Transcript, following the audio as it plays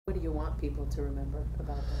What do you want people to remember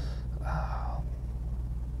about them?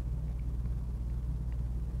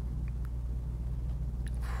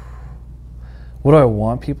 What do I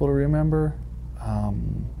want people to remember?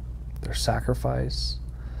 Their sacrifice,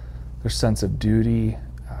 their sense of duty,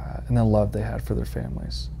 and the love they had for their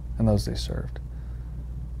families and those they served.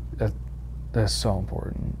 That's so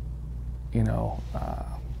important. You know,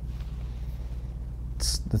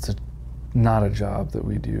 it's not a job that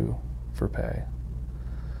we do for pay.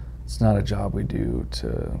 It's not a job we do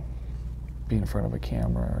to be in front of a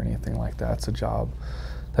camera or anything like that. It's a job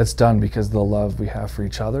that's done because of the love we have for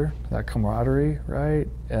each other, that camaraderie, right?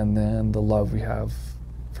 And then the love we have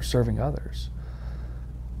for serving others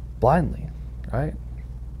blindly, right?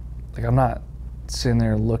 Like, I'm not sitting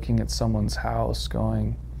there looking at someone's house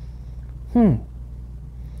going, what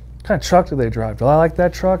kind of truck do they drive? Do I like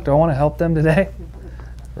that truck? Do I want to help them today?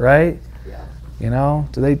 Right? Yeah. You know,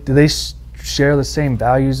 do they share the same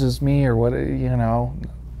values as me, or what? You know,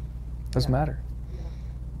 doesn't matter. Yeah.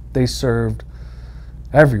 They served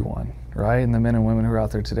everyone, right? And the men and women who are out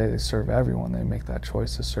there today, they serve everyone. They make that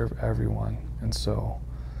choice to serve everyone. And so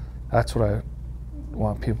that's what I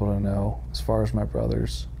want people to know, as far as my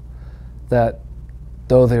brothers, that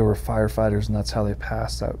though they were firefighters and that's how they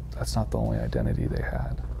passed, that's not the only identity they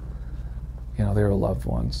had. You know, they were loved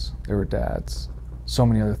ones, they were dads, so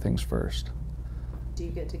many other things first. Do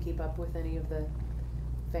you get to keep up with any of the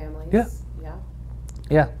families? Yeah. Yeah?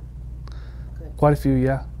 Yeah. Good. Quite a few,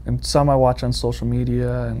 yeah. And some I watch on social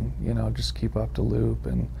media and, you know, just keep up to loop.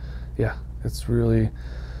 And yeah, it's good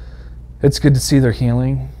to see their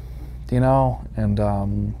healing, you know, and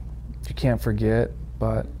you can't forget,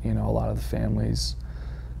 but, you know, a lot of the families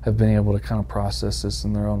have been able to kind of process this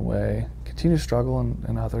in their own way, continue to struggle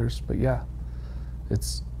in others, but yeah,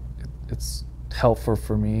 it's helpful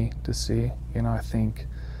for me to see. You know, I think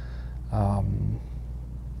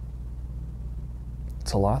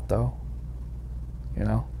it's a lot, though. You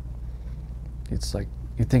know, it's like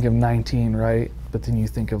you think of 19, right? But then you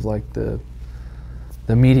think of like the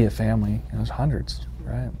immediate family. You know, there's hundreds,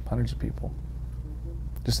 right? Hundreds of people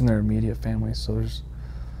just in their immediate family. So there's,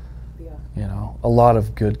 you know, a lot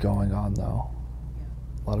of good going on, though.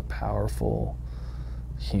 A lot of powerful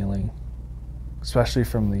healing, especially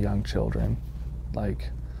from the young children. Like,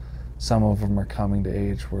 some of them are coming to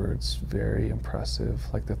age where it's very impressive,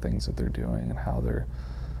 like the things that they're doing and how they're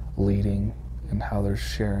leading and how they're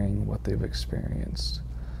sharing what they've experienced.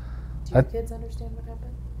 Do your kids understand what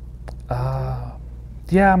happened?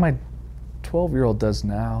 Yeah, my 12-year-old does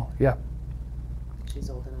now. Yeah. She's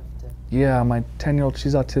old enough to. Yeah, my 10-year-old,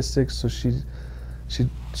 she's autistic, so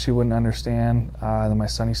she wouldn't understand. Then my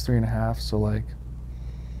son, he's 3.5, so like,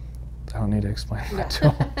 I don't need to explain that to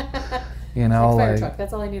him. You know, fire like, truck.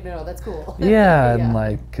 That's all I need to know. That's cool. Yeah, and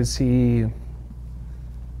like, cause he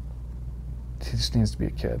just needs to be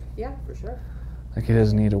a kid. Yeah, for sure. Like, he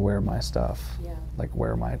doesn't need to wear my stuff. Yeah. Like,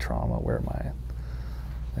 wear my trauma,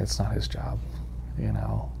 it's not his job, you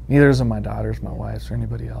know. Neither is it my daughter's, my wife's, or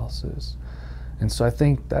anybody else's. And so I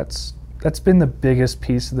think that's been the biggest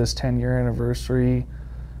piece of this 10-year anniversary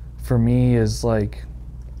for me, is like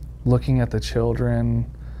looking at the children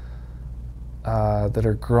that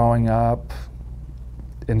are growing up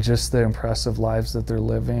and just the impressive lives that they're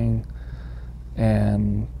living,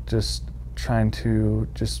 and just trying to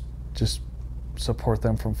just support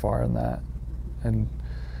them from far in that, and,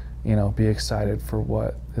 you know, be excited for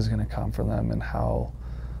what is going to come for them and how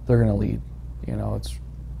they're going to lead. You know,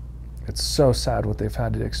 it's so sad what they've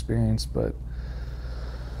had to experience, but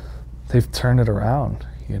they've turned it around,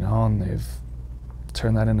 you know, and they've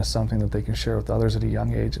turned that into something that they can share with others at a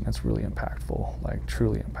young age, and it's really impactful, like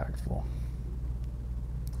truly impactful.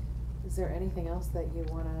 Is there anything else that you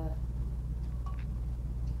want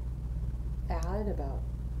to add about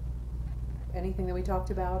anything that we talked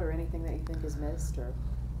about, or anything that you think is missed, or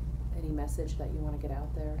any message that you want to get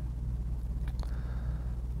out there?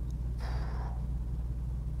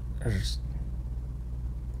 There's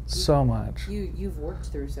so much. You've worked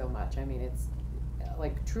through so much. I mean, it's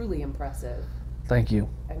like truly impressive. Thank you.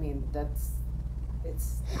 I mean,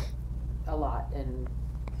 it's a lot, and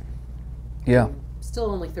Yeah. you're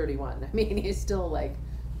still only 31. I mean,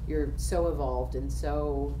 you're so evolved and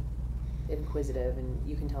so inquisitive, and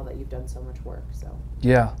you can tell that you've done so much work. So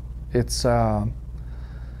Yeah, it's been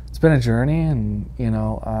a journey, and, you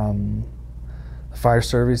know, the fire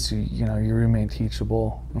service, you know, you remain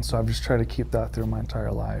teachable, and so I've just tried to keep that through my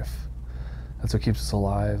entire life. That's what keeps us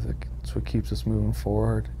alive. That's what keeps us moving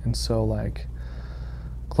forward. And so, like,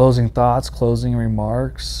 closing thoughts, closing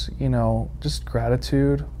remarks, you know, just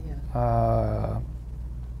gratitude for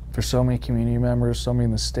so many community members, so many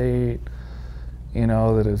in the state, you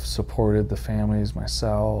know, that have supported the families,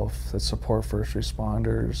 myself, that support first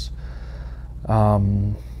responders.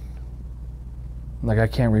 Like, I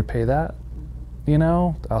can't repay that, you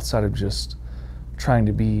know, outside of just trying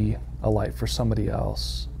to be a light for somebody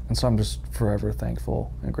else. And so I'm just forever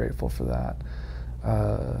thankful and grateful for that.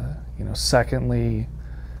 You know, secondly,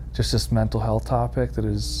 just this mental health topic that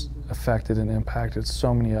has affected and impacted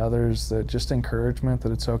so many others, that just encouragement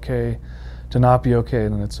that it's okay to not be okay,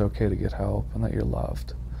 and it's okay to get help, and that you're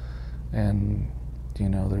loved. And, you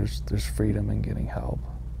know, there's freedom in getting help.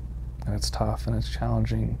 And it's tough and it's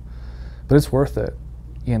challenging, but it's worth it,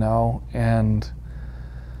 you know. And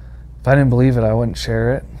if I didn't believe it, I wouldn't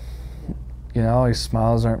share it. You know, these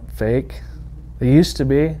smiles aren't fake. They used to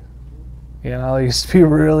be. You know, they used to be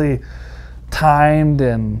really timed,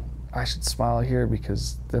 and I should smile here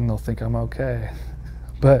because then they'll think I'm okay.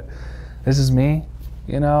 But this is me,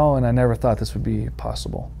 you know, and I never thought this would be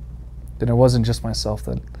possible. And it wasn't just myself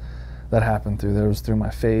that happened through. That was through my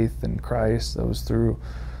faith in Christ. That was through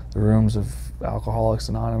the rooms of Alcoholics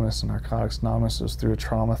Anonymous and Narcotics Anonymous. It was through a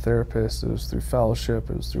trauma therapist. It was through fellowship.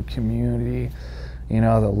 It was through community, you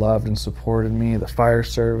know, that loved and supported me. The fire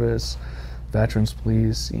service, Veterans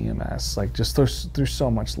Police, EMS, like just through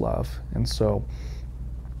so much love. And so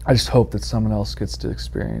I just hope that someone else gets to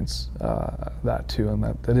experience that too, and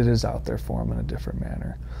that it is out there for them in a different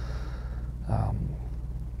manner.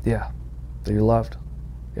 Yeah, that you're loved.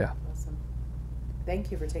 Yeah. Awesome.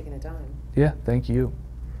 Thank you for taking the time. Yeah, thank you.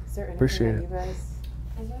 Is there anything Appreciate that it. you guys?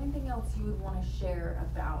 Is there anything else you would want to share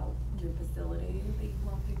about your facility that you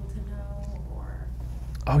want people to know, or?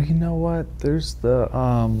 Oh, you know what? There's the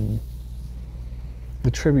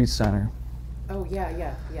Tribute Center. Oh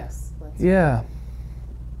yeah, yes. Yeah.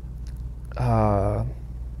 Yeah,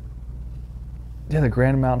 the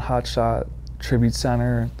Granite Mountain Hotshot Tribute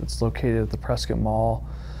Center that's located at the Prescott Mall.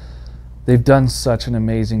 They've done such an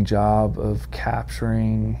amazing job of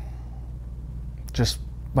capturing just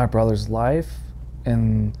my brother's life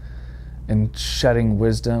and shedding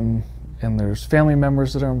wisdom. And there's family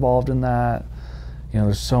members that are involved in that. You know,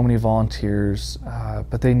 there's so many volunteers,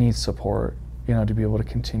 but they need support, you know, to be able to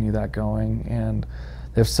continue that going. And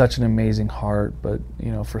they have such an amazing heart, but,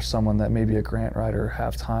 you know, for someone that may be a grant writer,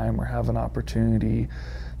 have time or have an opportunity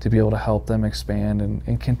to be able to help them expand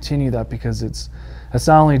and continue that, because it's not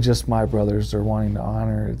only just my brothers they're wanting to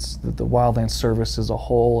honor, it's the wildland service as a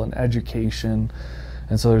whole and education.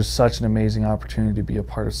 And so there's such an amazing opportunity to be a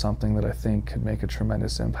part of something that I think could make a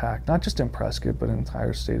tremendous impact, not just in Prescott, but in the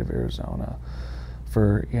entire state of Arizona,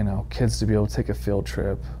 for, you know, kids to be able to take a field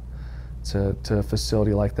trip to a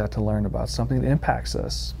facility like that to learn about something that impacts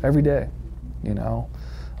us every day, you know.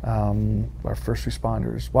 Our first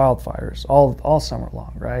responders, wildfires, all summer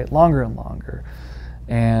long, right? Longer and longer.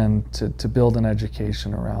 And to build an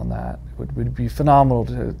education around that would be phenomenal.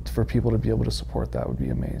 For people to be able to support that would be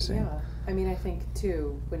amazing. Yeah, I mean, I think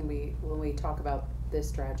too, when we talk about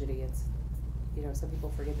this tragedy, it's, you know, some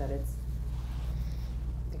people forget that it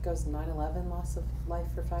goes 9/11, loss of life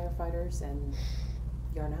for firefighters, and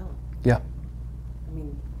Yarnell. Yeah. I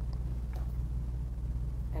mean,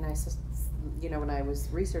 and you know, when I was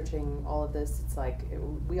researching all of this, it's like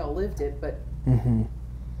we all lived it, but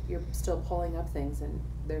you're still pulling up things, and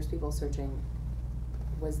there's people searching,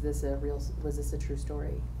 was this a true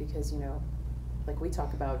story? Because, you know, like we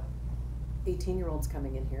talk about 18-year-olds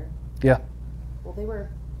coming in here. Yeah. Well, they were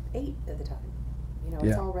 8 at the time. You know, Yeah.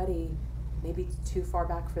 it's already maybe too far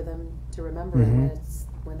back for them to remember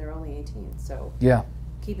when they're only 18. So Yeah.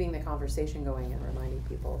 keeping the conversation going and reminding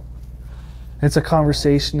people. It's a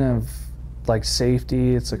conversation of like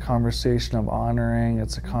safety, it's a conversation of honoring,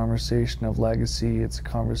 it's a conversation of legacy, it's a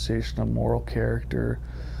conversation of moral character.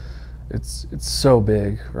 It's so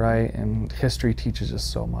big, right? And history teaches us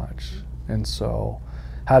so much. And so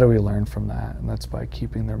how do we learn from that? And that's by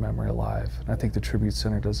keeping their memory alive. And I think the Tribute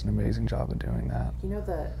Center does an amazing job of doing that. You know,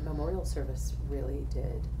 the memorial service really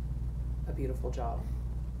did a beautiful job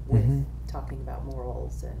with talking about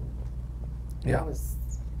morals, and that was,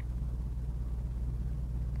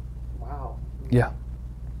 wow. Yeah.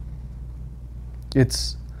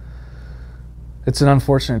 It's an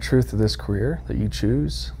unfortunate truth of this career that you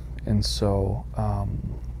choose, and so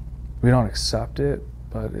we don't accept it,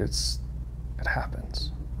 but it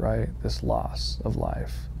happens, right? This loss of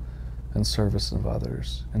life and service of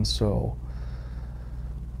others. And so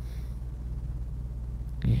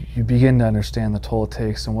you begin to understand the toll it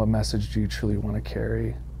takes, and what message do you truly want to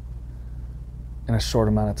carry in a short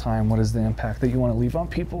amount of time. What is the impact that you want to leave on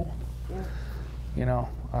people? Yeah. You know,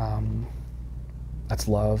 that's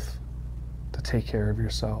love, to take care of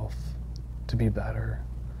yourself, to be better,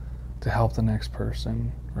 to help the next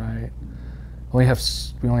person, right? we only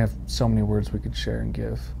have so many words we could share and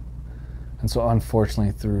give. And so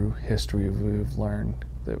unfortunately through history we've learned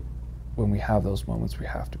that when we have those moments we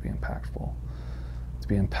have to be impactful, to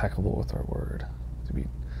be impeccable with our word, to be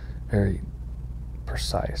very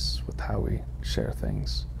precise with how we share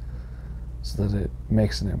things so that it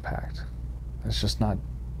makes an impact. It's just not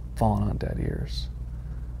falling on dead ears.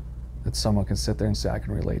 That someone can sit there and say, I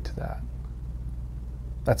can relate to that.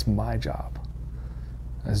 That's my job,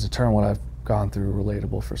 is to turn what I've gone through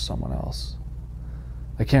relatable for someone else.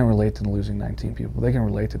 They can't relate to losing 19 people. They can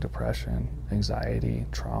relate to depression, anxiety,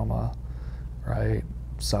 trauma, right?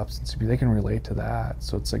 Substance abuse. They can relate to that.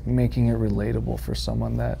 So it's like making it relatable for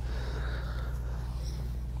someone that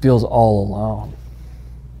feels all alone.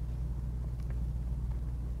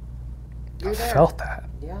 You're I there. felt that.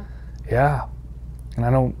 Yeah. Yeah. And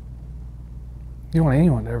you don't want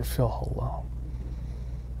anyone to ever feel alone.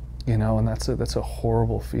 You know, and that's a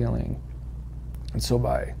horrible feeling. And so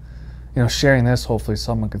by, sharing this, hopefully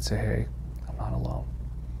someone could say, hey, I'm not alone.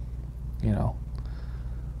 You know,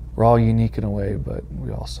 we're all unique in a way, but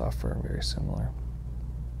we all suffer very similar.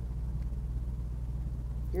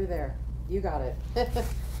 You're there. You got it. For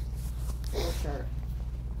sure.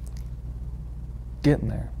 Getting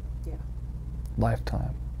there. Yeah.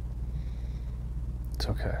 Lifetime. It's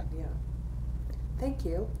okay. Yeah. Thank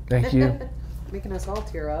you. Thank you. Making us all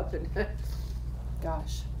tear up and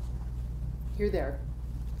gosh. You're there.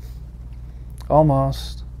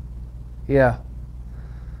 Almost. Yeah.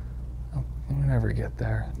 We'll never get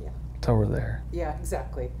there. Yeah. Till we're there. Yeah,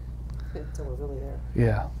 exactly. Until we're really there.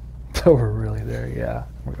 Yeah. Till we're really there, yeah.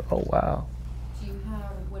 We go, oh, wow.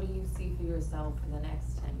 What do you see for yourself in the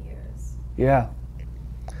next 10 years? Yeah.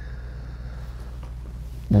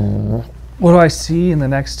 What do I see in the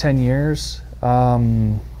next 10 years?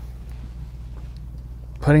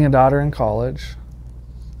 Putting a daughter in college.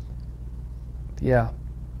 Yeah.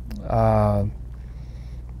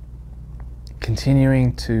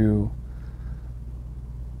 Continuing to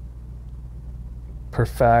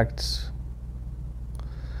perfect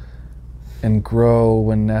and grow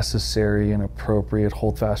when necessary and appropriate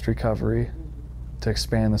hold-fast recovery, to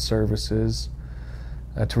expand the services,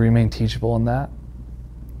 to remain teachable in that,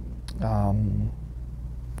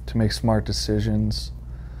 to make smart decisions,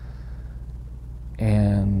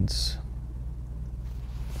 and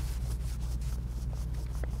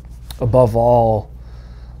above all,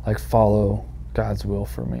 like, follow God's will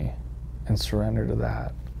for me and surrender to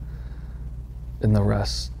that. And the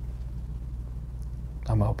rest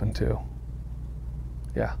I'm open to.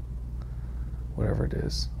 Yeah. Whatever it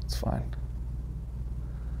is, it's fine.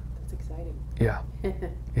 That's exciting. Yeah.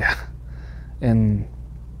 Yeah. And,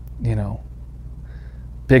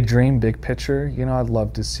 big dream, big picture, I'd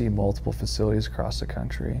love to see multiple facilities across the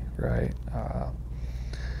country, right?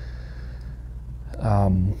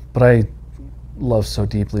 But I love so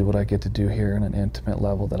deeply what I get to do here in an intimate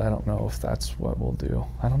level that I don't know if that's what we'll do.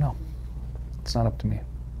 I don't know. It's not up to me.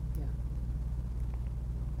 Yeah.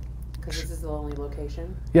 Because this is the only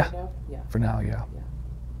location? Yeah. You know? Yeah. For now, yeah. Yeah.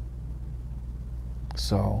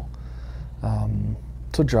 So,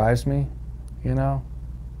 it's what drives me,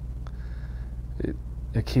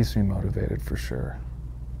 It keeps me motivated for sure.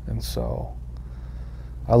 And so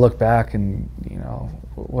I look back and,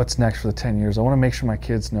 what's next for the 10 years? I want to make sure my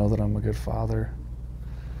kids know that I'm a good father.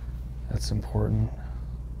 That's important.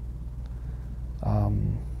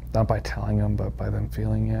 Not by telling them, but by them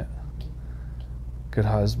feeling it. Good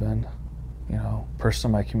husband, person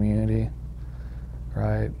in my community,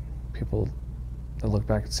 right? People that look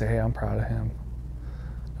back and say, hey, I'm proud of him.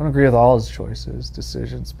 I don't agree with all his choices,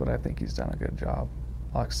 decisions, but I think he's done a good job.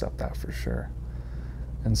 I'll accept that for sure.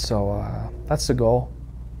 And so that's the goal.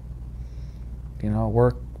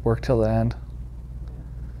 Work till the end.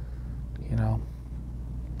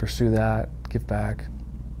 Pursue that, give back.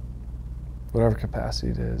 Whatever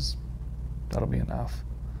capacity it is, that'll be enough.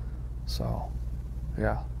 So,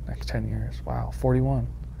 yeah, next 10 years. Wow, 41.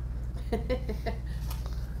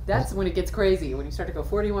 That's when it gets crazy. When you start to go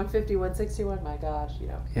 41, 51, 61, my gosh,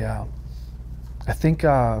 Yeah. I think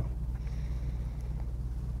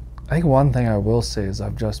one thing I will say is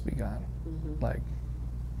I've just begun. Mm-hmm. Like,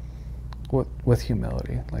 with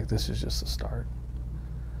humility. Like, this is just the start.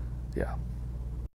 Yeah.